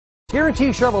Guaranty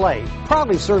Chevrolet,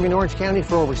 proudly serving Orange County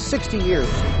for over 60 years.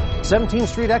 17th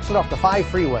Street exit off the 5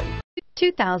 freeway.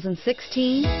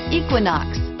 2016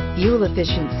 Equinox. Fuel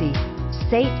efficiency,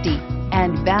 safety,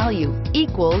 and value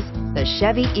equals the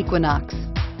Chevy Equinox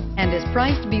and is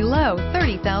priced below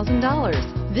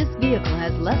 $30,000. This vehicle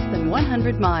has less than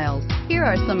 100 miles. Here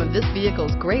are some of this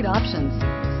vehicle's great options: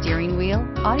 steering wheel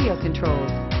audio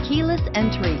controls, keyless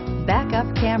entry,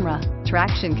 backup camera,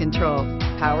 traction control,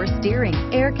 power steering,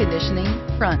 air conditioning,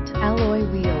 front alloy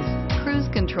wheels, cruise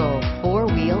control,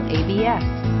 4-wheel ABS,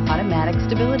 automatic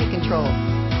stability control.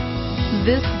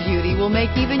 This beauty will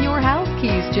make even your house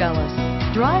keys jealous.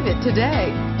 Drive it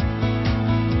today.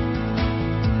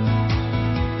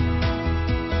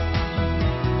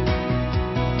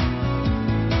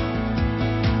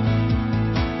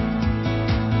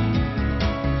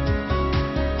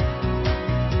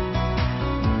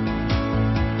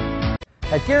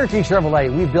 At Guaranty Chevrolet,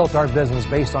 we built our business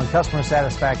based on customer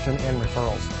satisfaction and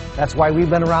referrals. That's why we've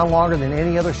been around longer than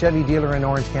any other Chevy dealer in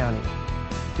Orange County.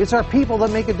 It's our people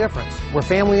that make a difference. We're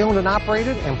family owned and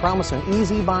operated and promise an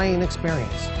easy buying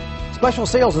experience. Special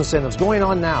sales incentives going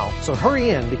on now, so hurry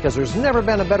in because there's never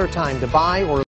been a better time to buy or